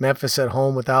could beat Memphis at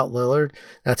home without Lillard,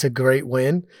 that's a great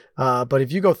win. But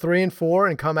if you go 3-4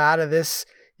 and come out of this,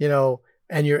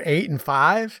 and you're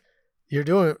 8-5,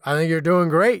 I think you're doing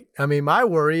great. I mean, my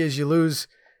worry is you lose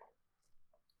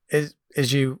 6,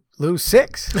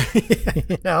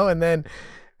 and then,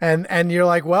 and you're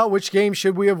like, well, which game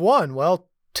should we have won? Well,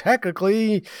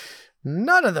 technically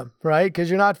none of them, right?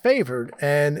 Because you're not favored.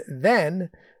 And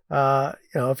then,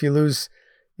 if you lose,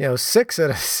 6 out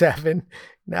of 7,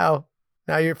 now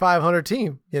you're 500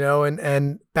 team,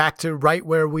 and back to right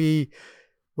where we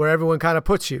where everyone kind of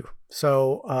puts you.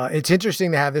 So it's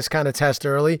interesting to have this kind of test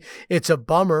early. It's a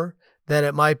bummer that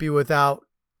it might be without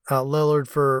Lillard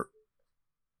for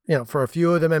a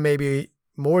few of them and maybe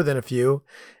more than a few.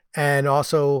 And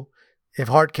also if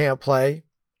Hart can't play,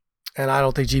 and I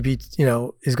don't think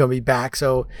GB, is going to be back.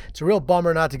 So it's a real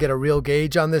bummer not to get a real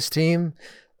gauge on this team.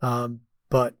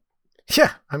 But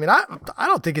yeah, I mean, I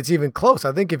don't think it's even close.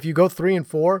 I think if you go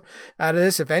 3-4 out of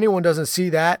this, if anyone doesn't see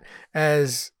that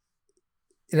as,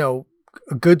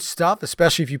 good stuff,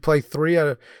 especially if you play 3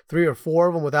 or 4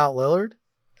 of them without Lillard.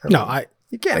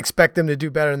 You can't expect them to do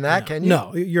better than that, can you?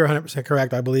 No, you're 100%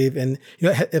 correct, I believe. And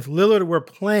if Lillard were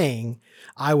playing,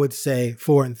 I would say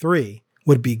 4 and 3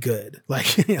 would be good.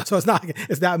 So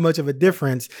it's that much of a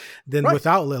difference than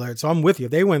without Lillard. So I'm with you.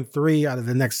 If they win 3 out of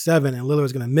the next 7 and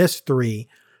Lillard's going to miss 3,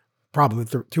 probably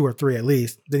 2 or 3 at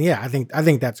least, then yeah, I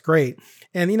think that's great.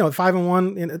 And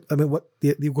 5-1, I mean, what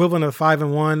the equivalent of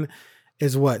 5-1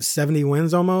 is what, 70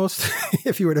 wins almost,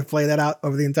 if you were to play that out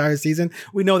over the entire season.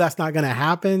 We know that's not going to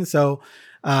happen. So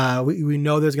we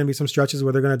know there's going to be some stretches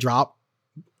where they're going to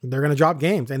drop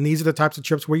games. And these are the types of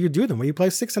trips where you do them, where you play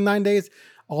 6 and 9 days,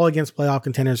 all against playoff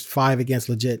contenders, 5 against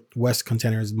legit West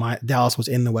contenders. Dallas was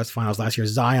in the West Finals last year.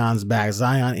 Zion's back.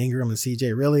 Zion, Ingram, and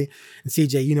CJ, really. And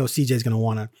CJ, CJ's going to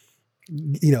want to,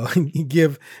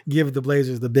 give the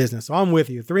Blazers the business. So I'm with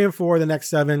you. 3 and 4, the next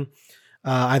 7.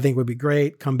 I think would be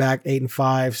great. Come back 8 and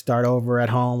 5, start over at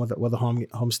home with a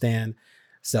home stand.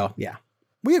 So yeah,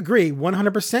 we agree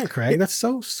 100%, Craig. That's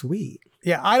so sweet.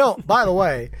 Yeah, I don't. By the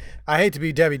way, I hate to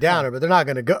be Debbie Downer, but they're not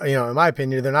going to go. In my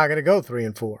opinion, they're not going to go 3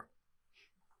 and 4.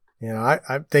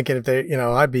 I'm thinking if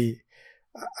they,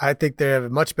 I think they have a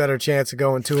much better chance of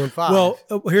going 2 and 5. Well,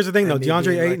 here's the thing though,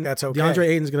 DeAndre Ayton. That's okay. DeAndre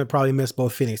Ayton's going to probably miss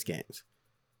both Phoenix games.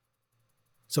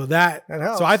 So that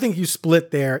helps. So I think you split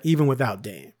there even without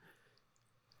Dame.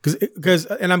 Because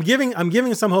I'm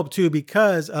giving some hope too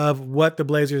because of what the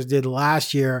Blazers did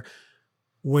last year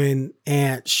when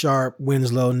Ant, Sharpe,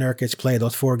 Winslow, Nurkic played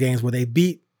those 4 games where they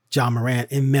beat John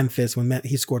Morant in Memphis when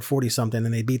he scored 40 something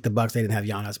and they beat the Bucks. They didn't have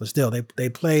Giannis, but still they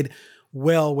played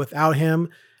well without him.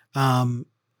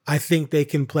 I think they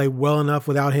can play well enough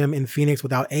without him in Phoenix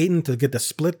without Ayton to get the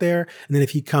split there. And then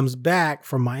if he comes back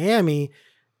from Miami,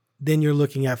 then you're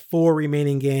looking at 4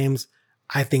 remaining games.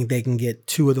 I think they can get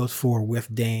 2 of those 4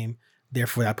 with Dame.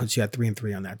 Therefore, that puts you at 3 and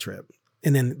 3 on that trip.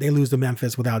 And then they lose to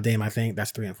Memphis without Dame. I think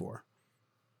that's 3 and 4.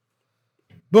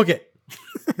 Book it.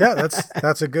 Yeah,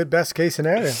 that's a good best case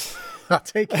scenario. I'll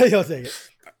take it. You'll take it.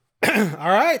 All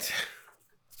right.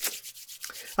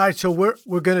 All right. So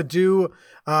we're gonna do.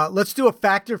 Let's do a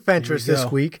Factor Fentress this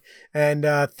week, and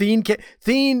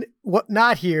Thien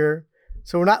not here.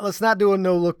 So let's not do a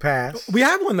no look pass. We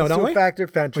have one though, don't we? Factor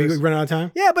Fentress. We run out of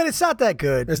time? Yeah, but it's not that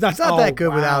good. It's not that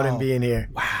good without him being here.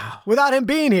 Wow. Without him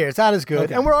being here, it's not as good.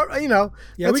 Okay. And we're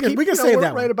we can save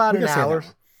that right about an hour.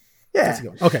 Yeah.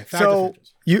 Okay. So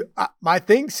my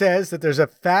thing says that there's a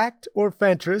fact or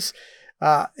Fentress,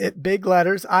 at big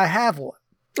letters. I have one.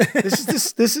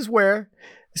 This is where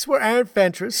Aaron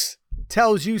Fentress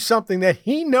tells you something that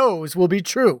he knows will be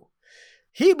true.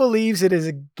 He believes it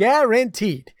is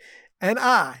guaranteed. And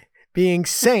I, being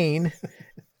sane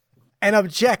and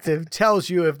objective,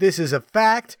 tells you if this is a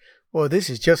fact or this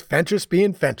is just Fentress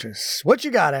being Fentress. What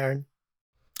you got, Aaron?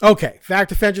 Okay,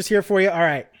 fact or Fentress here for you. All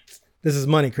right. This is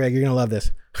money, Craig. You're going to love this.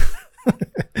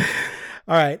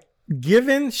 All right.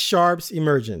 Given Sharpe's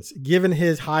emergence, given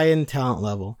his high-end talent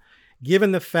level,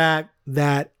 given the fact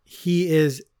that he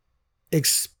is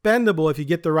expendable if you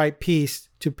get the right piece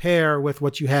to pair with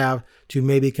what you have to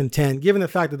maybe contend, given the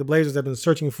fact that the Blazers have been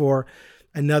searching for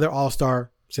another all-star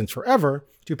since forever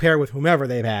to pair with whomever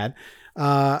they've had,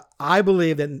 I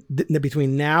believe that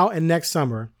between now and next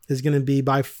summer is going to be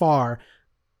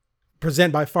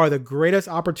present by far the greatest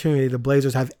opportunity the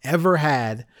Blazers have ever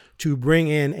had to bring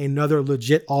in another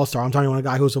legit all-star. I'm talking about a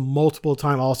guy who's a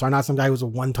multiple-time all-star, not some guy who's a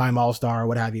one-time all-star or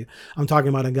what have you. I'm talking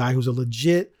about a guy who's a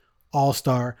legit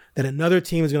all-star that another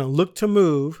team is going to look to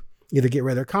move, either get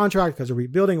rid of their contract because they're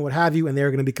rebuilding or what have you, and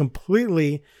they're going to be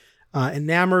completely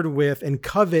enamored with and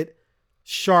covet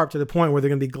Sharpe to the point where they're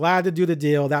going to be glad to do the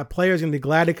deal. That player is going to be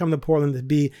glad to come to Portland to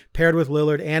be paired with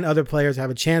Lillard and other players, have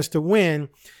a chance to win,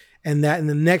 and that in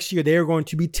the next year they are going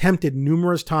to be tempted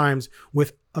numerous times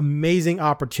with amazing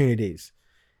opportunities.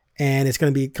 And it's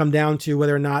going to come down to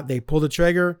whether or not they pull the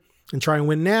trigger and try and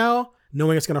win now,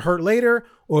 knowing it's going to hurt later,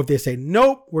 or if they say,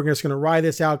 nope, we're just going to ride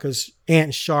this out because Ant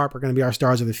and Sharpe are going to be our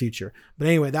stars of the future. But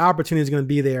anyway, the opportunity is going to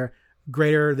be there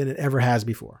greater than it ever has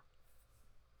before.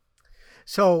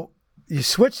 So you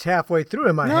switched halfway through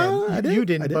in my head. I did. You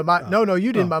didn't, but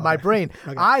you didn't. But my brain,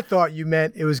 okay. I thought you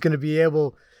meant it was going to be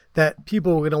able that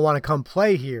people are going to want to come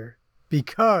play here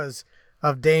because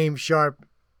of Dame, Sharpe,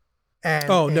 and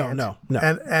no.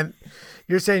 And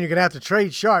you're saying you're going to have to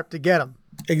trade Sharpe to get him.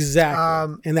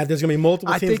 Exactly. And that there's going to be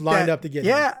multiple teams lined up to get him.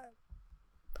 Yeah.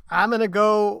 I'm going to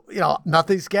go,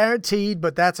 nothing's guaranteed,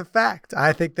 but that's a fact.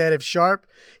 I think that if Sharpe,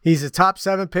 he's a top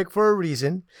 7 pick for a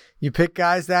reason. You pick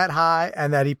guys that high,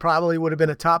 and that he probably would have been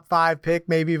a top 5 pick,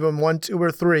 maybe even 1, 2,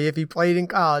 or 3 if he played in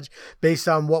college, based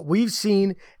on what we've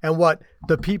seen and what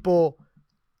the people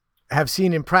have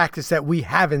seen in practice that we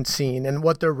haven't seen and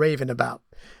what they're raving about.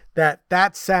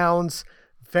 That sounds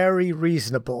very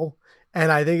reasonable,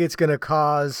 and I think it's going to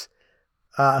cause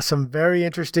some very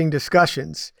interesting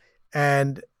discussions,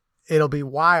 and it'll be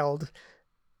wild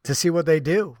to see what they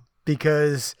do,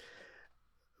 because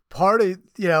part of,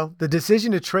 the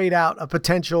decision to trade out a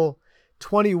potential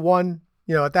 21,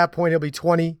 at that point he'll be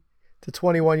 20 to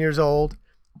 21 years old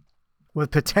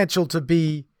with potential to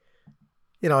be,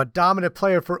 a dominant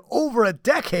player for over a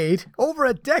decade. Over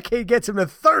a decade gets him to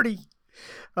 30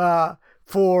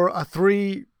 for a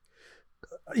 3,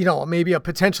 maybe a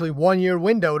potentially 1-year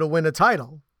window to win a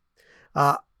title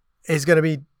is going to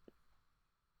be,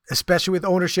 especially with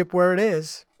ownership where it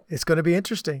is, it's going to be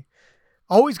interesting.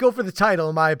 Always go for the title,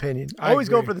 in my opinion. Always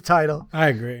go for the title. I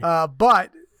agree.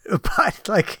 But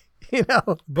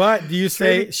But do you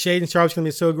say Shaedon Sharpe's going to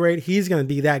be so great? He's going to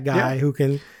be that guy who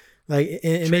can,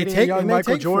 it may take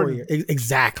Michael Jordan.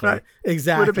 Exactly. Right.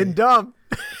 Exactly. Would have been dumb.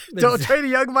 Don't trade a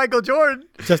young Michael Jordan.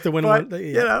 Just to win one.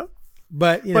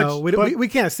 But we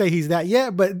can't say he's that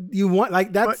yet. But you want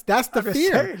that's the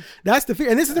fear. That's the fear.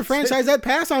 And this is a franchise that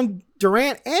passed on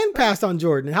Durant and passed on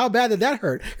Jordan. How bad did that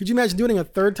hurt? Could you imagine doing it a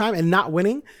third time and not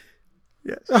winning?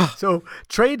 Yes. Oh. So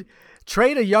trade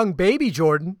a young baby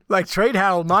Jordan, like trade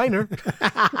Harold Miner,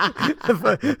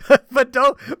 but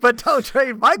don't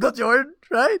trade Michael Jordan,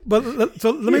 right? But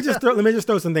so let me just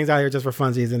throw some things out here just for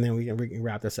funsies, and then we can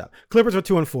wrap this up. Clippers are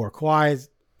 2-4. Kawhi's.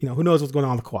 Who knows what's going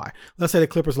on with Kawhi? Let's say the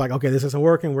Clippers are like, okay, this isn't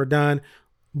working. We're done.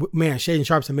 Man, Shaedon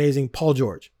Sharpe's amazing. Paul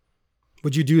George.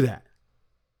 Would you do that?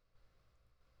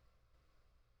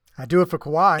 I do it for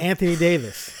Kawhi. Anthony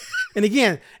Davis. and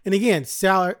again,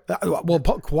 salary. Well,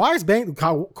 Kawhi's bank.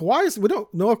 Kawhi's. We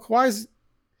don't know if Kawhi's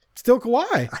still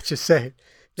Kawhi. I just say.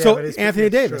 Yeah, so Anthony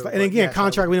Davis. True, and again,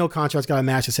 contract. We know contract's got a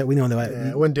match to set. We know that.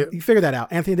 Yeah, you figure that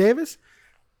out. Anthony Davis.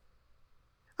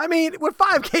 I mean, we're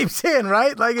 5 games in,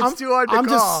 right? Like, it's too hard to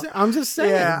call. I'm just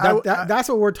saying. That's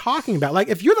what we're talking about. Like,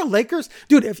 if you're the Lakers,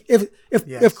 dude,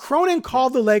 if Cronin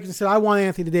called the Lakers and said, I want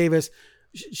Anthony Davis,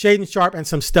 Shaedon Sharpe, and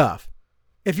some stuff.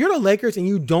 If you're the Lakers and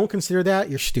you don't consider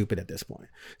that, you're stupid at this point.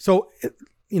 So,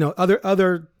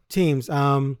 other teams,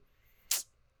 Toronto.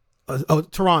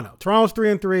 Toronto's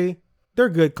 3-3. They're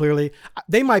good, clearly.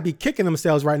 They might be kicking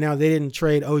themselves right now. They didn't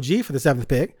trade OG for the 7th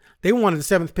pick. They wanted the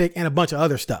 7th pick and a bunch of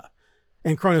other stuff.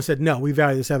 And Cronin said, no, we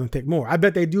value the 7th pick more. I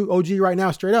bet they do OG right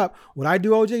now straight up. Would I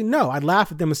do OG? No. I'd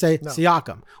laugh at them and say, no.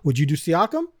 Siakam. Would you do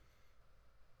Siakam?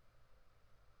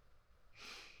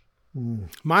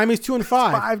 Miami's 2-5.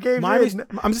 5 games.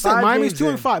 I'm just saying, Miami's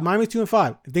 2-5. Miami's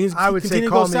 2-5. If things continue to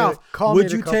go south,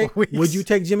 would you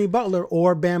take Jimmy Butler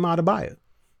or Bam Adebayo?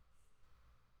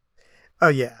 Oh,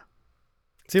 yeah.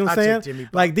 See what I'm saying?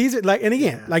 Like these are like, and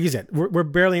again, like you said, we're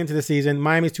barely into the season.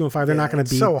 Miami's 2-5. They're not going to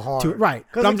be so hard, right?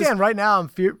 Because again, right now I'm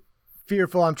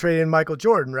fearful. I'm trading Michael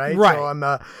Jordan, right? Right. So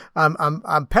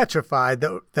I'm petrified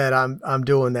that I'm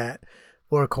doing that,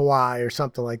 or Kawhi or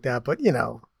something like that. But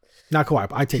not Kawhi.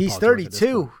 I take. He's Paul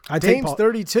 32. Dame's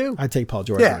 32. I take Paul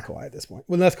George, not Kawhi at this point.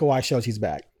 Unless Kawhi shows he's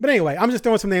back. But anyway, I'm just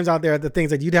throwing some names out there, the things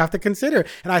that you'd have to consider.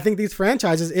 And I think these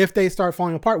franchises, if they start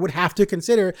falling apart, would have to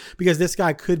consider, because this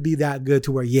guy could be that good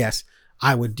to where, yes,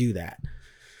 I would do that.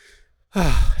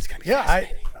 It's gonna be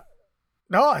fascinating.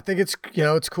 I think it's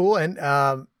it's cool, and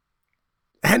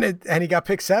he got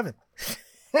picked 7.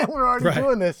 And we're already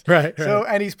doing this, right? So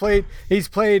and he's played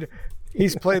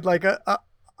like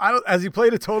has he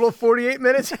played a total of 48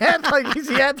 minutes yet? Like, has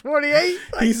he had 48?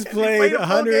 Like, he's played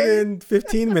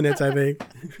 115 minutes, I think.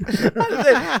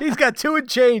 He's got 2 and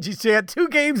change. He's had 2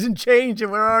 games and change,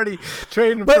 and we're already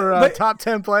trading for top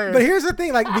 10 players. But here's the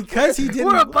thing, like, because he didn't...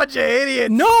 We're a bunch of idiots.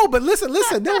 No, but listen.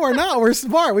 No, we're not. We're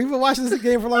smart. We've been watching this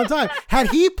game for a long time. Had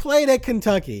he played at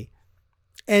Kentucky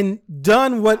and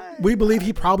done what we believe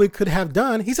he probably could have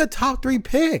done, he's a top 3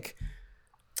 pick.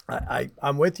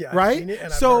 I'm with you. Right?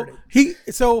 So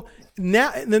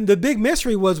now the big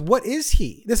mystery was, what is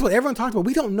he? This is what everyone talked about.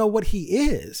 We don't know what he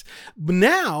is. But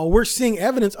now we're seeing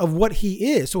evidence of what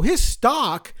he is. So his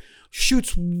stock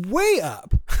shoots way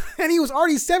up. And he was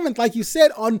already 7th, like you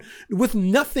said, with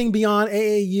nothing beyond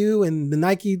AAU and the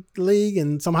Nike League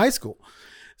and some high school.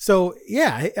 So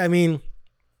yeah, I mean,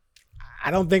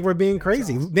 I don't think we're being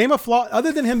crazy. Name a flaw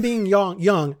other than him being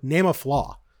young. Name a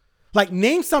flaw. Like,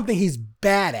 name something he's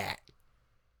bad at.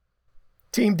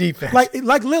 Team defense. Like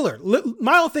Lillard.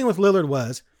 My whole thing with Lillard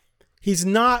was he's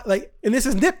not like, and this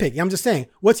is nitpicking. I'm just saying,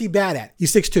 what's he bad at?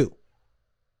 He's 6'2".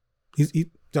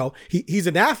 He's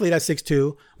an athlete at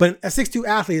 6'2", but a 6'2"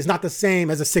 athlete is not the same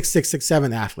as a 6'6",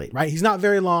 6'7" athlete, right? He's not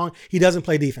very long. He doesn't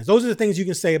play defense. Those are the things you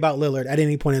can say about Lillard at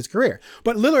any point in his career.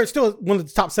 But Lillard is still one of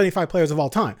the top 75 players of all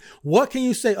time. What can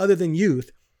you say other than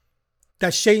youth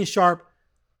that Shaedon Sharpe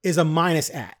is a minus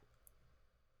at?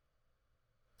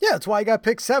 Yeah, that's why he got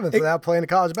picked 7th without playing the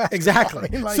college basketball. Exactly.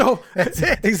 I mean, like, so that's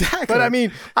it. Exactly. But I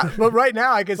mean, but right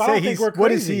now I can say he's,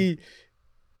 what is he?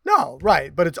 No,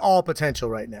 right. But it's all potential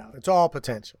right now. It's all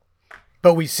potential.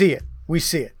 But we see it. We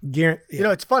see it. You know,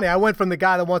 it's funny. I went from the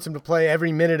guy that wants him to play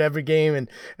every minute, every game,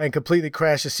 and completely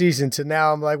crash the season to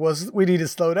now I'm like, well, we need to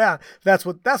slow down. That's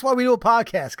why we do a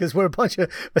podcast, because we're a bunch of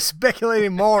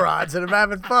speculating morons that are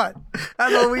having fun.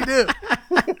 That's what we do.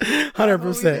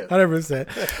 100%.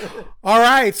 All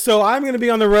right. So I'm going to be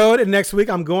on the road, and next week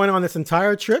I'm going on this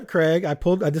entire trip, Craig. I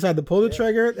decided to pull the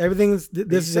trigger.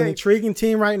 This is an intriguing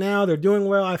team right now. They're doing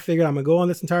well. I figured I'm going to go on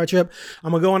this entire trip.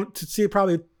 I'm going to go on to see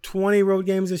probably 20 road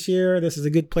games this year. This is a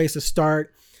good place to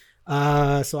start.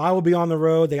 So I will be on the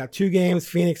road. They got 2 games,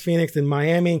 Phoenix, and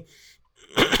Miami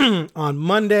on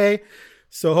Monday.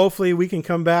 So hopefully we can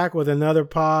come back with another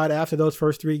pod after those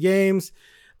first 3 games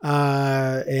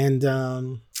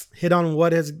and hit on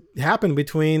what has happened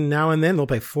between now and then. They'll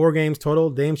play 4 games total.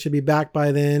 Dame should be back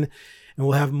by then. And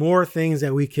we'll have more things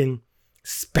that we can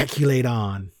speculate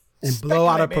on and blow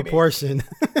out of proportion.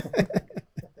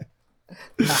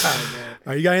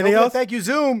 Are you got anything else? Thank you,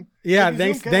 Zoom. Yeah,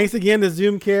 thanks again to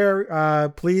Zoom Care.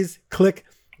 Please click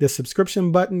the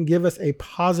subscription button. Give us a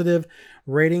positive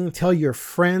rating. Tell your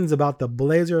friends about the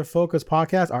Blazer Focus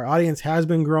podcast. Our audience has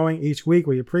been growing each week.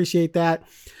 We appreciate that.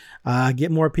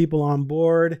 Get more people on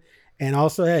board. And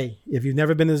also, hey, if you've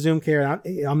never been to Zoom Care,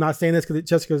 I'm not saying this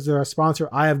just because they're a sponsor.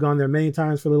 I have gone there many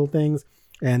times for little things,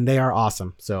 and they are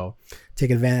awesome. So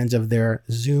take advantage of their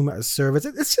Zoom service.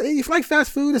 It's like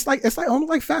fast food. It's almost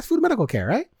like fast food medical care,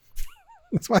 right?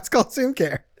 That's why it's called Zoom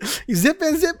Care. You zip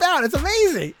in, zip out. It's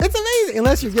amazing. It's amazing.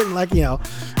 Unless you're getting like,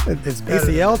 it's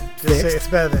ACL fixed. It's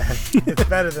better than that. It's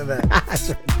better than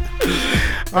that.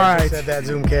 All right. Said that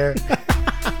Zoom Care.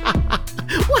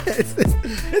 What?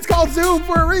 It's called Zoom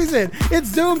for a reason. It's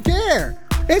Zoom Care.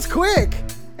 It's quick.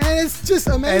 And it's just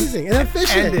amazing and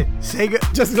efficient.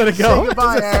 Just let it go. Say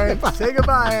goodbye, Aaron. Say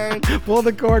goodbye, Aaron. Pull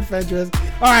the cord, Fentress.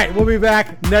 All right, we'll be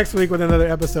back next week with another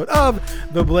episode of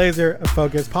the Blazer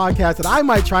Focus podcast that I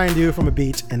might try and do from a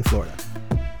beach in Florida.